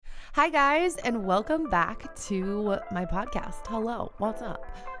Hi guys, and welcome back to my podcast. Hello, what's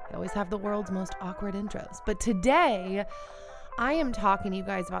up? I always have the world's most awkward intros, but today I am talking to you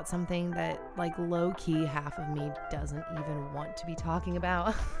guys about something that like low-key half of me doesn't even want to be talking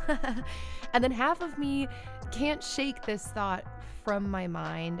about. And then half of me can't shake this thought from my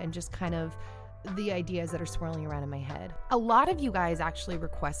mind and just kind of the ideas that are swirling around in my head. A lot of you guys actually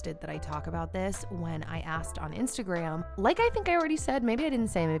requested that I talk about this when I asked on Instagram. Like I think I already said, maybe I didn't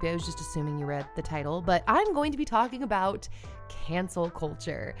say, maybe I was just assuming you read the title, but I'm going to be talking about cancel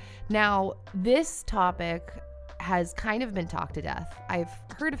culture. Now, this topic has kind of been talked to death. I've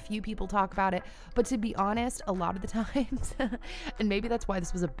heard a few people talk about it, but to be honest, a lot of the times, and maybe that's why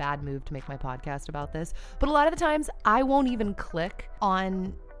this was a bad move to make my podcast about this, but a lot of the times I won't even click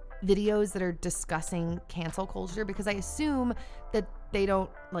on videos that are discussing cancel culture because I assume that they don't,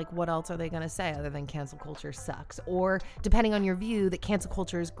 like, what else are they going to say other than cancel culture sucks? Or depending on your view, that cancel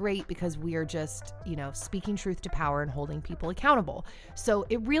culture is great because we are just, speaking truth to power and holding people accountable. So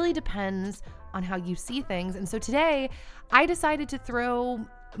it really depends on how you see things. And so today I decided to throw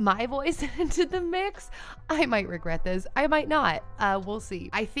my voice into the mix. I might regret this. I might not. We'll see.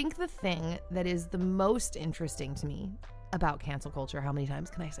 I think the thing that is the most interesting to me about cancel culture, how many times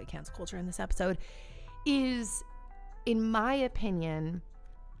can I say cancel culture in this episode, is, in my opinion,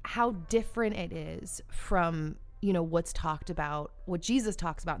 how different it is from, what's talked about, what Jesus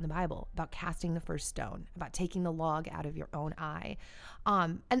talks about in the Bible, about casting the first stone, about taking the log out of your own eye.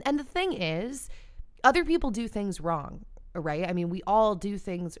 And the thing is, other people do things wrong, right? I mean, we all do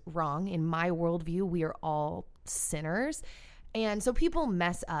things wrong. In my worldview, we are all sinners. And so people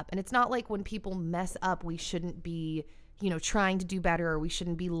mess up. And it's not like when people mess up, we shouldn't be trying to do better, or we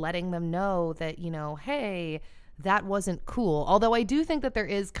shouldn't be letting them know that, hey, that wasn't cool. Although I do think that there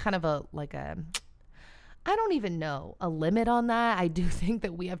is kind of a limit on that. I do think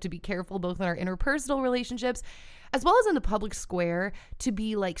that we have to be careful both in our interpersonal relationships as well as in the public square to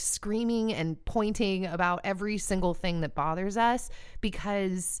be like screaming and pointing about every single thing that bothers us,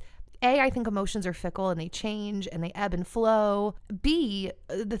 because A, I think emotions are fickle and they change and they ebb and flow. B,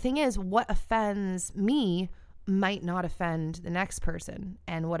 the thing is, what offends me might not offend the next person,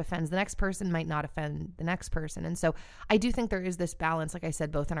 and what offends the next person might not offend the next person. And so I do think there is this balance, like I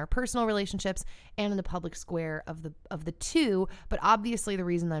said, both in our personal relationships and in the public square of the two. But obviously the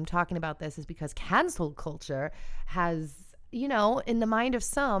reason that I'm talking about this is because cancel culture has, in the mind of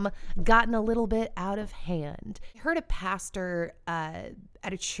some, gotten a little bit out of hand. I heard a pastor at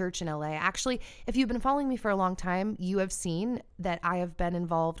a church in LA. Actually, if you've been following me for a long time, you have seen that I have been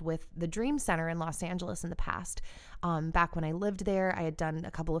involved with the Dream Center in Los Angeles in the past. Back when I lived there, I had done a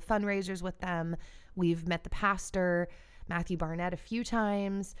couple of fundraisers with them. We've met the pastor, Matthew Barnett, a few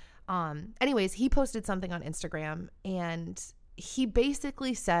times. Anyways, he posted something on Instagram, and he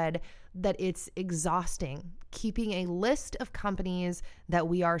basically said that it's exhausting keeping a list of companies that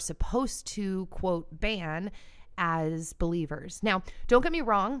we are supposed to, quote, ban as believers. Now, don't get me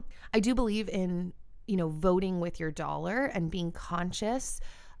wrong. I do believe in, voting with your dollar and being conscious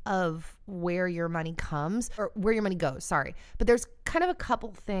of where your money goes, sorry. But there's kind of a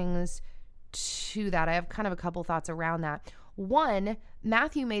couple things to that. I have kind of a couple thoughts around that. One,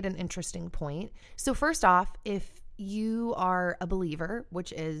 Matthew made an interesting point. So first off, if you are a believer,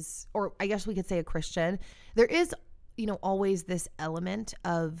 which is, or I guess we could say a Christian, there is, always this element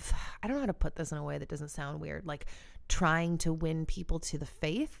of, I don't know how to put this in a way that doesn't sound weird, like trying to win people to the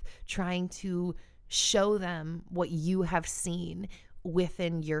faith, trying to show them what you have seen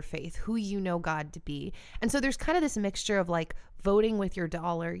within your faith, who you know God to be. And so there's kind of this mixture of like voting with your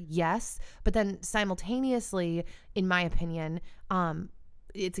dollar, yes, but then simultaneously, in my opinion,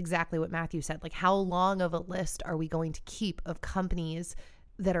 it's exactly what Matthew said. Like, how long of a list are we going to keep of companies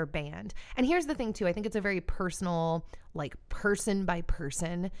that are banned? And here's the thing too. I think it's a very personal, like person by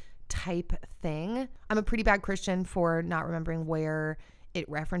person type thing. I'm a pretty bad Christian for not remembering where it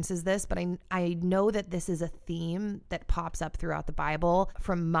references this, but I know that this is a theme that pops up throughout the Bible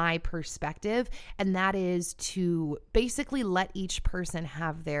from my perspective, and that is to basically let each person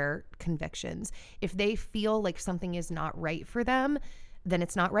have their convictions. If they feel like something is not right for them, then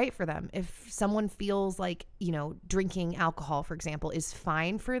it's not right for them. If someone feels like, drinking alcohol, for example, is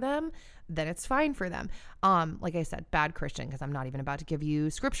fine for them, then it's fine for them. Like I said, bad Christian, because I'm not even about to give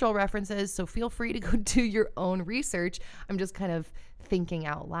you scriptural references, so feel free to go do your own research. I'm just kind of thinking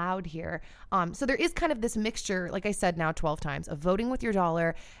out loud here. So there is kind of this mixture, like I said now 12 times, of voting with your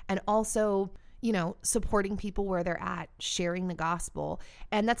dollar and also, supporting people where they're at, sharing the gospel.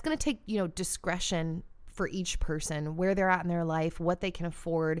 And that's going to take, discretion for each person, where they're at in their life, what they can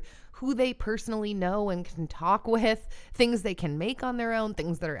afford, who they personally know and can talk with, things they can make on their own,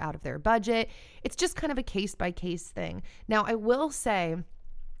 things that are out of their budget. It's just kind of a case by case thing. Now, I will say,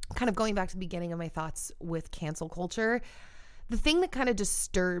 kind of going back to the beginning of my thoughts with cancel culture, the thing that kind of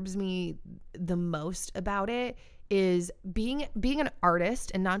disturbs me the most about it is being an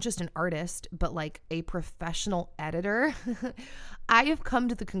artist, and not just an artist, but like a professional editor. I have come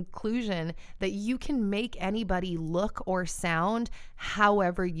to the conclusion that you can make anybody look or sound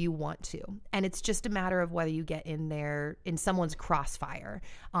however you want to. And it's just a matter of whether you get in there in someone's crossfire,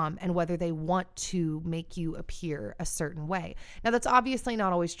 and whether they want to make you appear a certain way. Now, that's obviously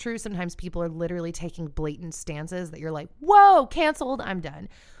not always true. Sometimes people are literally taking blatant stances that you're like, whoa, canceled, I'm done.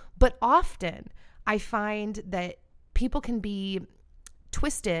 But often I find that people can be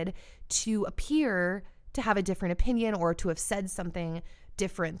twisted to appear to have a different opinion or to have said something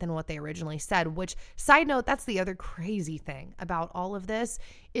different than what they originally said, which, side note, that's the other crazy thing about all of this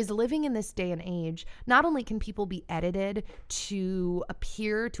is living in this day and age. Not only can people be edited to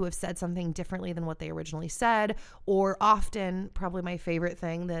appear to have said something differently than what they originally said, or often, probably my favorite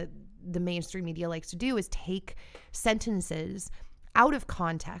thing that the mainstream media likes to do is take sentences out of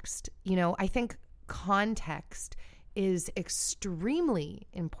context. You know, I think context is extremely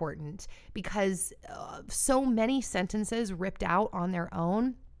important because so many sentences ripped out on their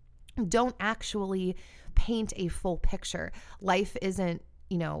own don't actually paint a full picture. Life isn't,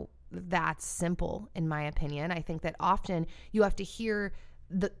 that simple, in my opinion. I think that often you have to hear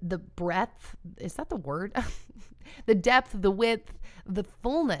the breadth, is that the word? The depth, the width, the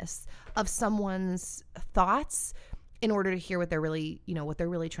fullness of someone's thoughts in order to hear what they're really, what they're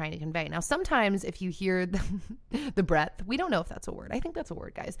really trying to convey. Now, sometimes if you hear the breadth, we don't know if that's a word. I think that's a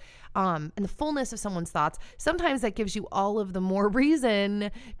word, guys. And the fullness of someone's thoughts, sometimes that gives you all of the more reason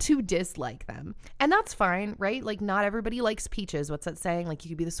to dislike them. And that's fine, right? Like, not everybody likes peaches. What's that saying? Like, you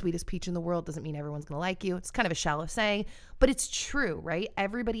could be the sweetest peach in the world. Doesn't mean everyone's going to like you. It's kind of a shallow saying, but it's true, right?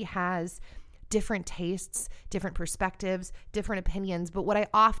 Everybody has different tastes, different perspectives, different opinions. But what I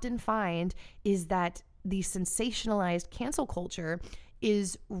often find is that the sensationalized cancel culture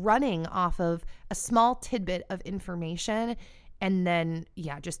is running off of a small tidbit of information and then,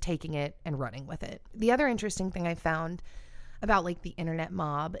 just taking it and running with it. The other interesting thing I found about like the internet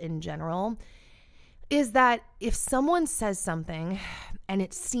mob in general is that if someone says something and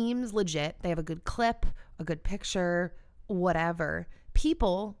it seems legit, they have a good clip, a good picture, whatever,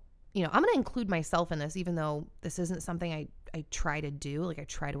 people, I'm going to include myself in this, even though this isn't something I try to do, like I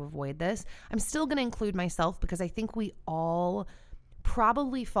try to avoid this. I'm still going to include myself because I think we all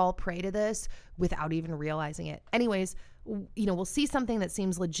probably fall prey to this without even realizing it. Anyways, we'll see something that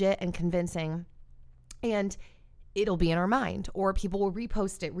seems legit and convincing and it'll be in our mind, or people will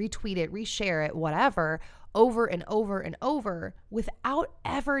repost it, retweet it, reshare it, whatever, over and over and over without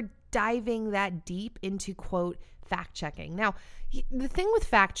ever diving that deep into, quote, fact checking. Now, the thing with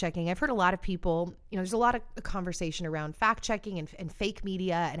fact checking, I've heard a lot of people, there's a lot of conversation around fact checking and fake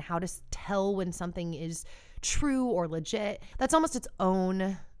media and how to tell when something is true or legit. That's almost its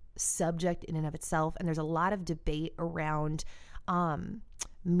own subject in and of itself. And there's a lot of debate around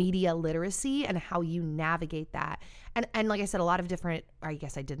media literacy and how you navigate that. And like I said, a lot of different, I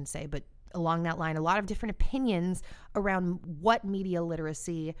guess I didn't say, but along that line, a lot of different opinions around what media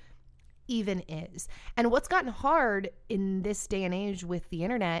literacy even is. And what's gotten hard in this day and age with the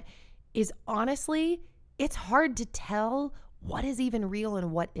internet is, honestly, it's hard to tell what is even real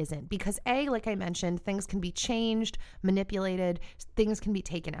and what isn't, because like I mentioned, things can be changed, manipulated, things can be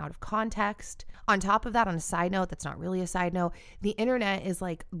taken out of context. On top of that, on a side note, that's not really a side note, the internet is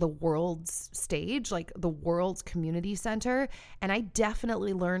like the world's stage, like the world's community center. And I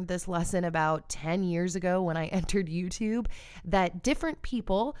definitely learned this lesson about 10 years ago when I entered YouTube, that different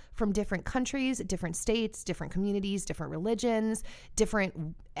people from different countries, different states, different communities, different religions,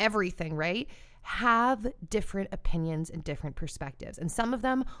 different everything, right, have different opinions and different perspectives. And some of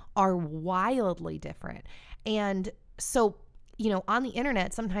them are wildly different. And so, on the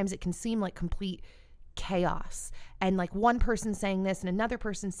internet, sometimes it can seem like complete chaos and like one person saying this and another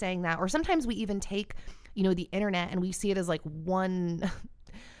person saying that. Or sometimes we even take, the internet and we see it as like one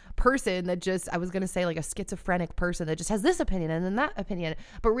person that just, I was going to say like a schizophrenic person that just has this opinion and then that opinion.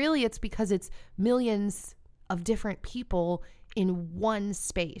 But really it's because it's millions of different people in one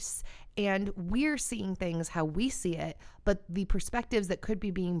space. And we're seeing things how we see it, but the perspectives that could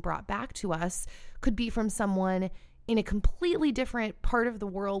be being brought back to us could be from someone in a completely different part of the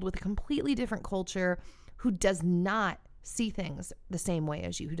world with a completely different culture who does not see things the same way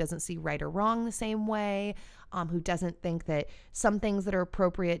as you, who doesn't see right or wrong the same way, who doesn't think that some things that are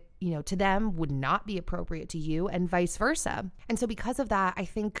appropriate, to them would not be appropriate to you, and vice versa. And so because of that, I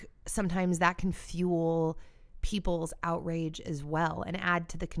think sometimes that can fuel people's outrage as well and add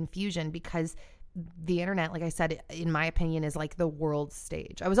to the confusion, because the internet, like I said, in my opinion, is like the world's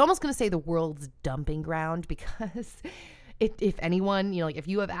stage. I was almost going to say the world's dumping ground, because if anyone, if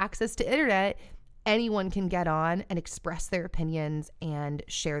you have access to internet, anyone can get on and express their opinions and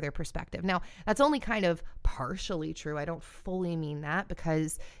share their perspective. Now, that's only kind of partially true. I don't fully mean that,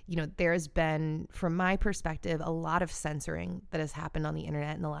 because, there has been, from my perspective, a lot of censoring that has happened on the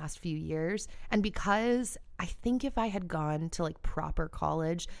internet in the last few years. And because I think if I had gone to like proper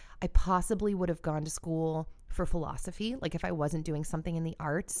college, I possibly would have gone to school for philosophy, like if I wasn't doing something in the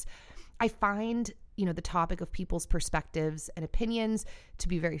arts. I find, the topic of people's perspectives and opinions to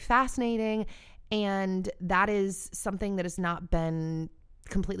be very fascinating. And that is something that has not been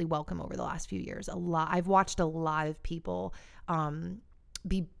completely welcome over the last few years. I've watched a lot of people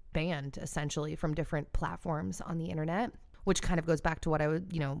be banned essentially from different platforms on the internet, which kind of goes back to what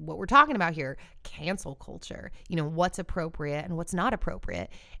what we're talking about here, cancel culture, what's appropriate and what's not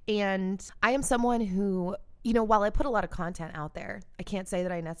appropriate. And I am someone who, while I put a lot of content out there, I can't say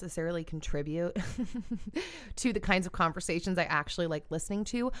that I necessarily contribute to the kinds of conversations I actually like listening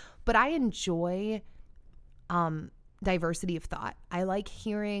to, but I enjoy diversity of thought. I like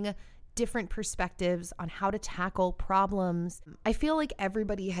hearing different perspectives on how to tackle problems. I feel like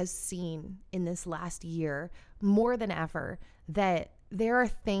everybody has seen in this last year more than ever that there are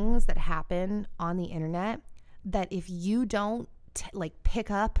things that happen on the internet that if you don't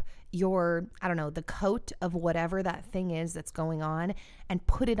pick up your, the coat of whatever that thing is that's going on and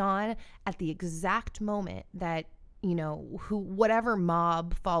put it on at the exact moment that, whatever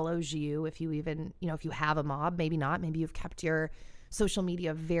mob follows you, if you even, if you have a mob, maybe not, maybe you've kept your social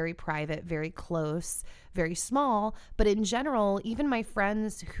media very private, very close, very small. But in general, even my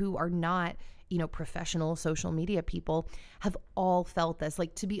friends who are not, professional social media people have all felt this.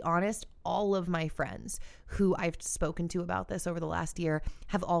 Like, to be honest, all of my friends who I've spoken to about this over the last year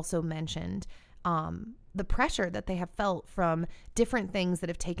have also mentioned the pressure that they have felt from different things that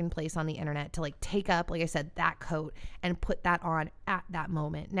have taken place on the internet to take up, like I said, that coat and put that on at that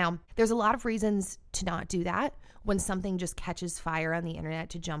moment. Now, there's a lot of reasons to not do that when something just catches fire on the internet,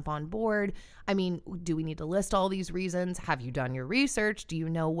 to jump on board. I mean, do we need to list all these reasons? Have you done your research? Do you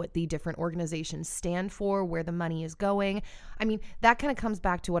know what the different organizations stand for, where the money is going? I mean, that kind of comes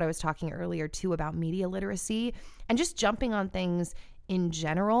back to what I was talking earlier too about media literacy and just jumping on things in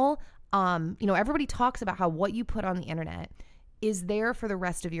general. Everybody talks about how what you put on the internet is there for the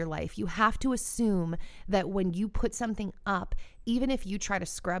rest of your life. You have to assume that when you put something up, even if you try to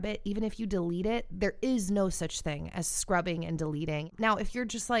scrub it, even if you delete it, there is no such thing as scrubbing and deleting. Now, if you're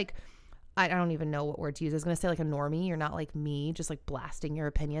just I don't even know what word to use. I was going to say a normie. You're not like me, just blasting your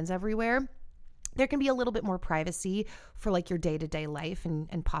opinions everywhere. There can be a little bit more privacy for your day-to-day life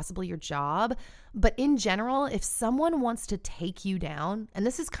and possibly your job. But in general, if someone wants to take you down, and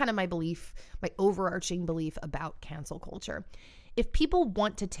this is kind of my belief, my overarching belief about cancel culture, if people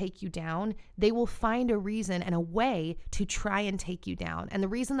want to take you down, they will find a reason and a way to try and take you down. And the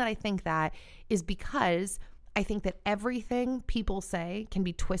reason that I think that is because I think that everything people say can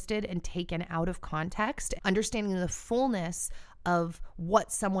be twisted and taken out of context. Understanding the fullness of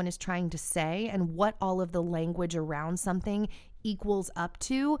what someone is trying to say and what all of the language around something equals up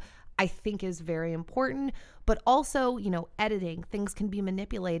to, I think is very important. But also, editing, things can be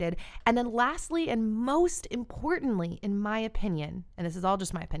manipulated. And then lastly, and most importantly, in my opinion, and this is all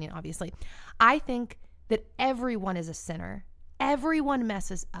just my opinion, obviously, I think that everyone is a sinner. Everyone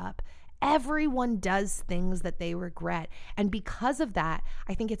messes up. Everyone does things that they regret. And because of that,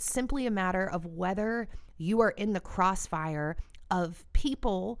 I think it's simply a matter of whether you are in the crossfire of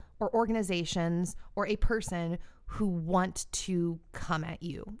people or organizations or a person who want to come at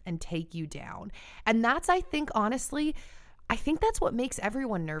you and take you down. And that's, I think, honestly, that's what makes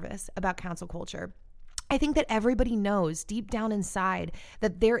everyone nervous about cancel culture. I think that everybody knows deep down inside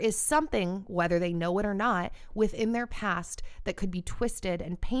that there is something, whether they know it or not, within their past that could be twisted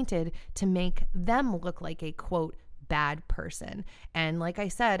and painted to make them look like a, quote, bad person. And like I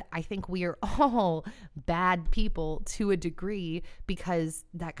said, I think we are all bad people to a degree, because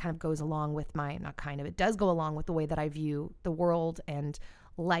that kind of goes along with it does go along with the way that I view the world and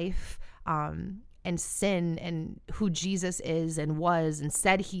life, and sin, and who Jesus is and was and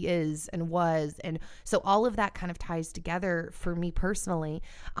said he is and was. And so all of that kind of ties together for me personally.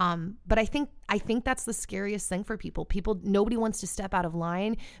 But I think that's the scariest thing for people. Nobody wants to step out of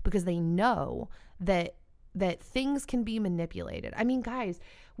line because they know that that things can be manipulated. I mean, guys,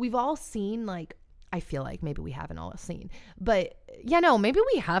 we've all seen, like, I feel like maybe we haven't all seen, but maybe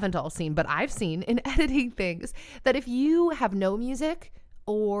we haven't all seen, but I've seen in editing things that if you have no music,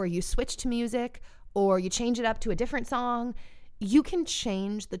 or you switch to music, or you change it up to a different song, you can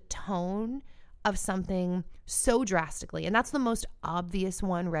change the tone of something so drastically. And that's the most obvious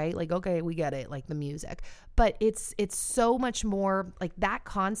one, right? Like, okay, we get it, like the music, but it's so much more like that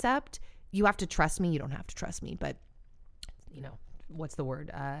concept. You have to trust me. You don't have to trust me, but what's the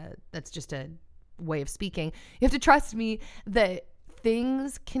word? That's just a way of speaking. You have to trust me that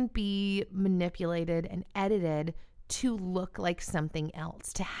things can be manipulated and edited to look like something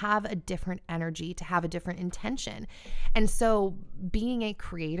else, to have a different energy, to have a different intention. And so being a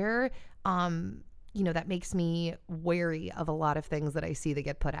creator, that makes me wary of a lot of things that I see that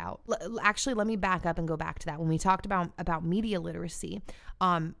get put out. Actually, let me back up and go back to that. When we talked about media literacy,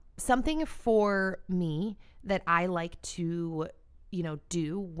 something for me that I like to,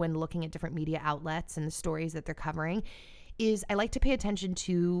 do when looking at different media outlets and the stories that they're covering is I like to pay attention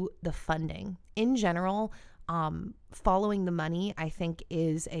to the funding. In general, following the money, I think,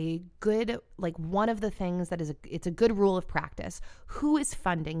 is a good, like, one of the things that it's a good rule of practice. Who is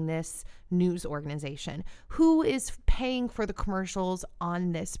funding this news organization? Who is paying for the commercials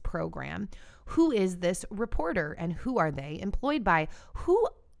on this program? Who is this reporter and who are they employed by? Who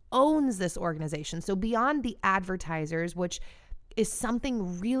owns this organization? So beyond the advertisers, which is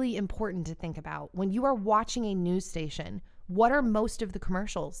something really important to think about when you are watching a news station. What are most of the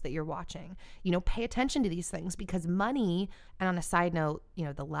commercials that you're watching? Pay attention to these things, because money, and on a side note,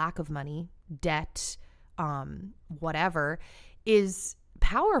 the lack of money, debt, whatever, is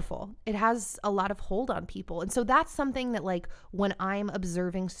powerful. It has a lot of hold on people. And so that's something that, like, when I'm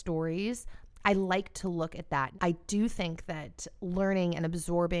observing stories, I like to look at that. I do think that learning and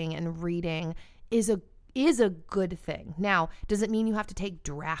absorbing and reading is a good thing. Now, does it mean you have to take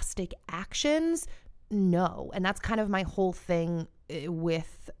drastic actions? No. And that's kind of my whole thing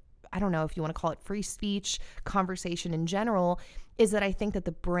with, I don't know if you want to call it free speech, conversation in general, is that I think that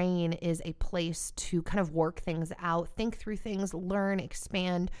the brain is a place to kind of work things out, think through things, learn,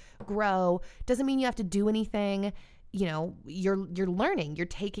 expand, grow. Doesn't mean you have to do anything. You're learning, you're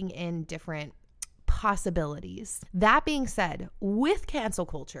taking in different possibilities. That being said, with cancel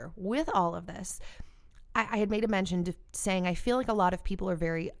culture, with all of this, I had made a mention to saying I feel like a lot of people are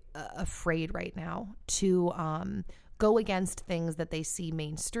very afraid right now to go against things that they see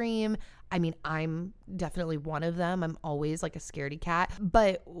mainstream. I mean, I'm definitely one of them. I'm always like a scaredy cat.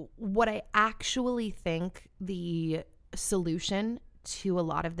 But what I actually think the solution to a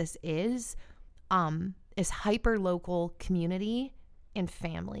lot of this is hyper-local community and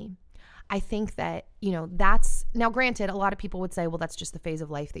family. I think that, that's, now granted, a lot of people would say, well, that's just the phase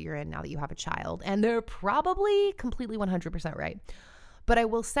of life that you're in now that you have a child. And they're probably completely 100% right. But I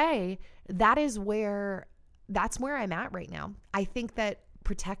will say that's where I'm at right now. I think that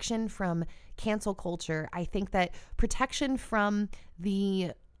protection from cancel culture, I think that protection from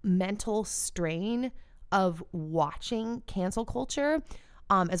the mental strain of watching cancel culture,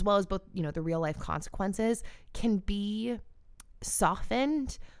 as well as both, the real life consequences, can be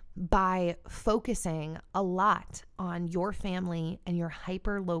softened by focusing a lot on your family and your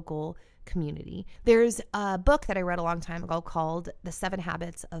hyper-local community. There's a book that I read a long time ago called The 7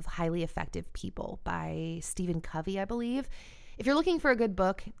 Habits of Highly Effective People by Stephen Covey, I believe. If you're looking for a good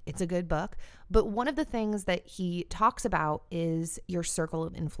book, it's a good book. But one of the things that he talks about is your circle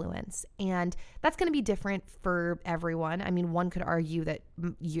of influence. And that's going to be different for everyone. I mean, one could argue that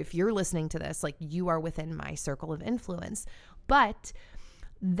if you're listening to this, like, you are within my circle of influence. But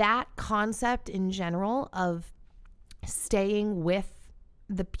that concept in general of staying with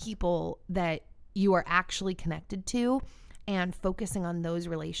the people that you are actually connected to and focusing on those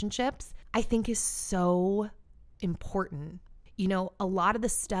relationships, I think is so important. A lot of the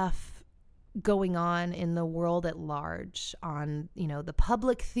stuff going on in the world at large, on, the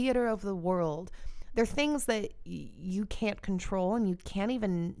public theater of the world, they're things that you can't control and you can't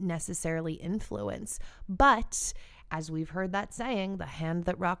even necessarily influence. But as we've heard that saying, the hand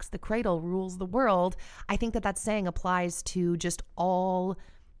that rocks the cradle rules the world. I think that saying applies to just all,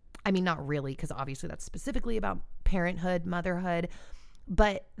 I mean, not really, because obviously that's specifically about parenthood, motherhood,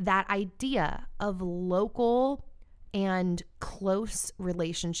 but that idea of local and close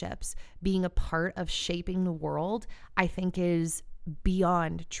relationships being a part of shaping the world, I think is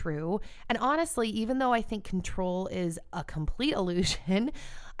beyond true. And honestly, even though I think control is a complete illusion,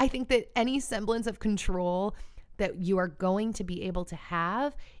 I think that any semblance of control that you are going to be able to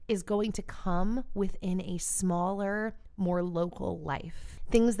have is going to come within a smaller, more local life.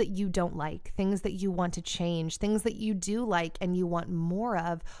 Things that you don't like, things that you want to change, things that you do like and you want more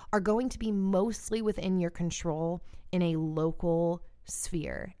of are going to be mostly within your control in a local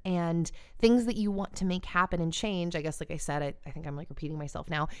sphere. And things that you want to make happen and change, I guess, like I said, I think I'm like repeating myself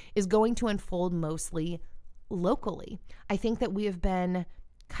now, is going to unfold mostly locally. I think that we have been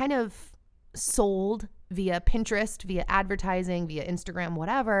kind of sold via Pinterest, via advertising, via Instagram,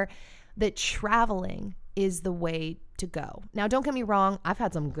 whatever, that traveling is the way to go. Now, don't get me wrong. I've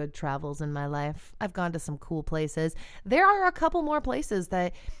had some good travels in my life. I've gone to some cool places. There are a couple more places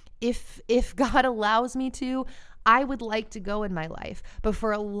that if God allows me to, I would like to go in my life. But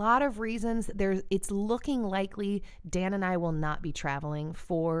for a lot of reasons, it's looking likely Dan and I will not be traveling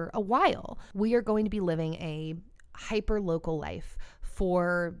for a while. We are going to be living a hyper-local life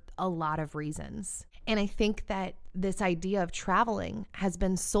for a lot of reasons. And I think that this idea of traveling has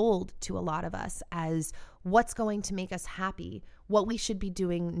been sold to a lot of us as what's going to make us happy, what we should be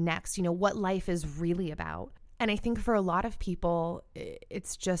doing next, what life is really about. And I think for a lot of people,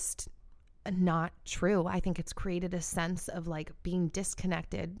 it's just not true. I think it's created a sense of like being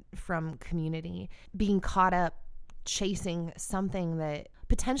disconnected from community, being caught up chasing something that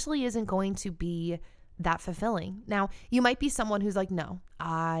potentially isn't going to be that fulfilling. Now, you might be someone who's like, no,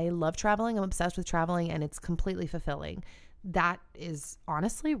 I love traveling. I'm obsessed with traveling and it's completely fulfilling. That is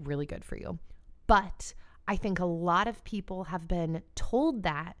honestly really good for you. But I think a lot of people have been told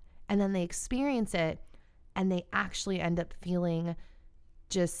that and then they experience it and they actually end up feeling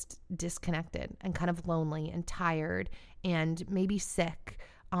just disconnected and kind of lonely and tired and maybe sick,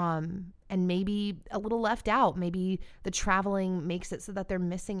 and maybe a little left out. Maybe the traveling makes it so that they're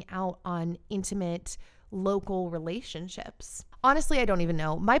missing out on intimate local relationships. Honestly, I don't even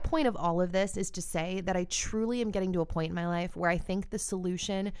know. My point of all of this is to say that I truly am getting to a point in my life where I think the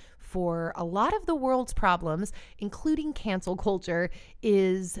solution for a lot of the world's problems, including cancel culture,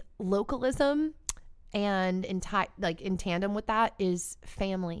 is localism. And in tandem with that is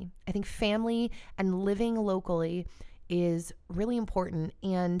family. I think family and living locally is really important.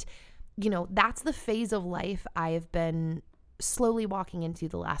 And, that's the phase of life I have been slowly walking into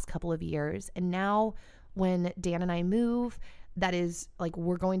the last couple of years. And now when Dan and I move, that is like,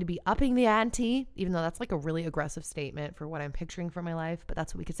 we're going to be upping the ante, even though that's like a really aggressive statement for what I'm picturing for my life. But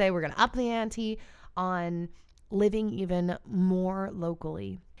that's what we could say. We're going to up the ante on living even more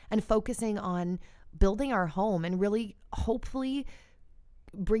locally and focusing on building our home and really hopefully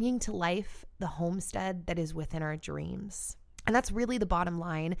bringing to life the homestead that is within our dreams. And that's really the bottom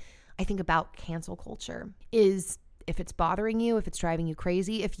line, I think, about cancel culture is if it's bothering you, if it's driving you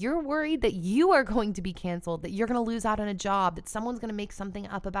crazy, if you're worried that you are going to be canceled, that you're going to lose out on a job, that someone's going to make something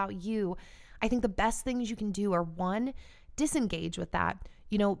up about you, I think the best things you can do are, one, disengage with that.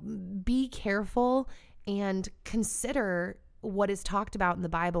 Be careful and consider what is talked about in the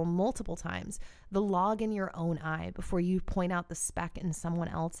Bible multiple times, the log in your own eye before you point out the speck in someone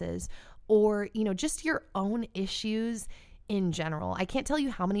else's, or, just your own issues in general. I can't tell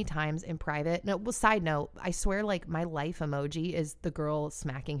you how many times in private, side note, I swear like my life emoji is the girl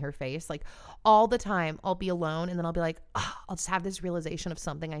smacking her face. Like all the time I'll be alone and then I'll be like, I'll just have this realization of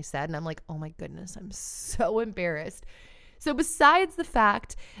something I said. And I'm like, oh my goodness, I'm so embarrassed. So besides the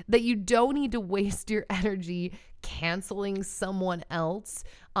fact that you don't need to waste your energy canceling someone else,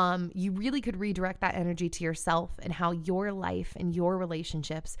 you really could redirect that energy to yourself and how your life and your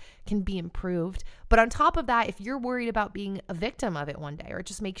relationships can be improved. But on top of that, if you're worried about being a victim of it one day or it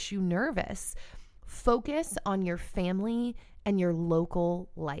just makes you nervous, focus on your family and your local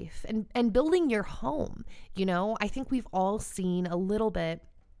life and building your home. I think we've all seen a little bit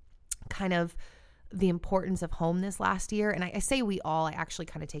kind of the importance of home this last year. And I say we all, I actually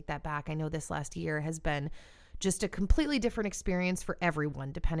kind of take that back. I know this last year has been just a completely different experience for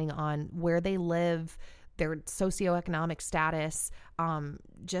everyone, depending on where they live, their socioeconomic status,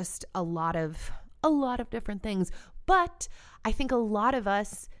 just a lot of different things. But I think a lot of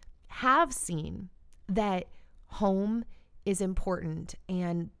us have seen that home is important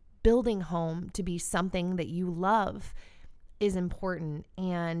and building home to be something that you love is important.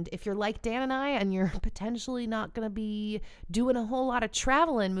 And if you're like Dan and I and you're potentially not going to be doing a whole lot of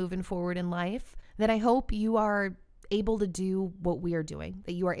traveling moving forward in life, then I hope you are able to do what we are doing,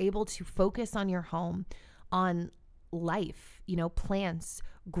 that you are able to focus on your home, on life, plants,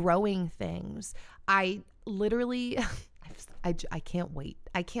 growing things. I literally, I can't wait.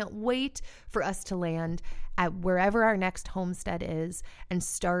 I can't wait for us to land at wherever our next homestead is and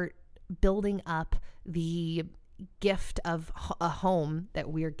start building up the gift of a home that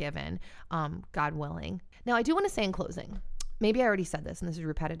we're given, God willing. Now, I do want to say in closing, maybe I already said this and this is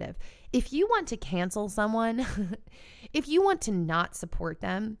repetitive. If you want to cancel someone, if you want to not support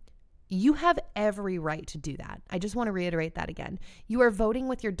them, you have every right to do that. I just want to reiterate that again. You are voting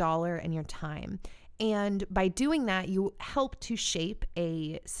with your dollar and your time. And by doing that, you help to shape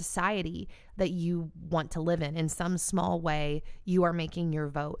a society that you want to live in some small way. You are making your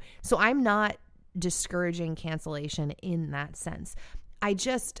vote. So I'm not discouraging cancellation in that sense.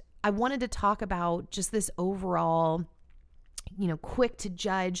 I wanted to talk about just this overall, quick to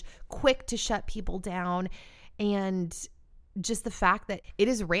judge, quick to shut people down, and just the fact that it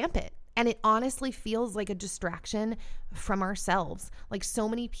is rampant. And it honestly feels like a distraction from ourselves. Like so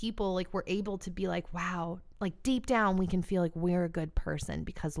many people, like we're able to be like, wow, like deep down we can feel like we're a good person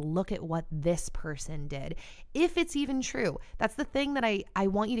because look at what this person did. If it's even true, that's the thing that I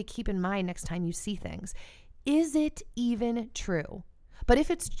want you to keep in mind next time you see things. Is it even true? But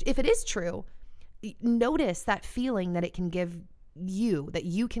if it is true, notice that feeling that it can give you, that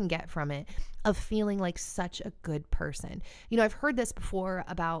you can get from it, of feeling like such a good person. I've heard this before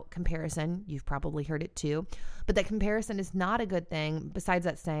about comparison. You've probably heard it too, but that comparison is not a good thing, besides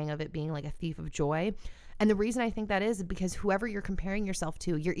that saying of it being like a thief of joy. And the reason I think that is because whoever you're comparing yourself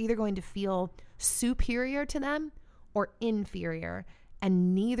to, you're either going to feel superior to them or inferior.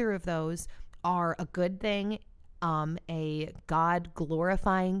 And neither of those are a good thing, a God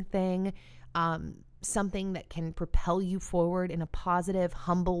glorifying thing, something that can propel you forward in a positive,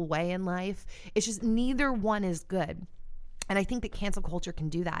 humble way in life. It's just neither one is good. And I think that cancel culture can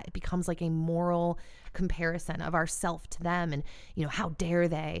do that. It becomes like a moral comparison of ourself to them and, how dare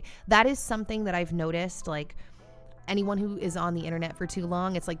they? That is something that I've noticed, like anyone who is on the internet for too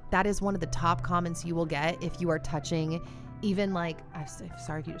long, it's like that is one of the top comments you will get if you are touching even like, I'm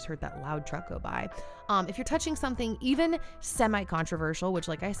sorry if you just heard that loud truck go by. If you're touching something even semi-controversial, which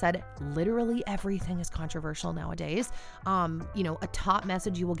like I said, literally everything is controversial nowadays. A top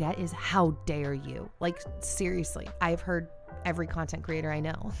message you will get is how dare you? Like seriously, I've heard every content creator I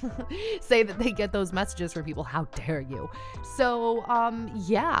know say that they get those messages from people, how dare you? So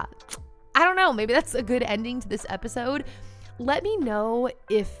yeah, I don't know, maybe that's a good ending to this episode. Let me know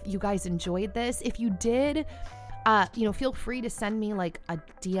if you guys enjoyed this. If you did, feel free to send me like a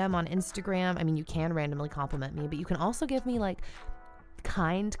DM on Instagram. I mean, you can randomly compliment me, but you can also give me like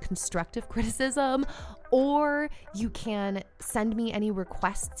kind, constructive criticism, or you can send me any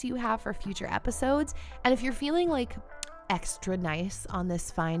requests you have for future episodes. And if you're feeling like extra nice on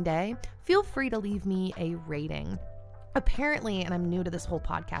this fine day, feel free to leave me a rating. Apparently, and I'm new to this whole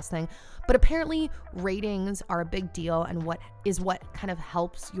podcast thing, but apparently ratings are a big deal and what kind of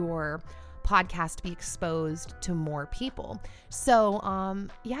helps your podcast be exposed to more people. So,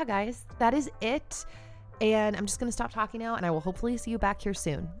 yeah, guys, that is it. And I'm just going to stop talking now and I will hopefully see you back here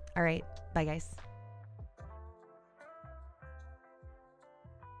soon. All right. Bye, guys.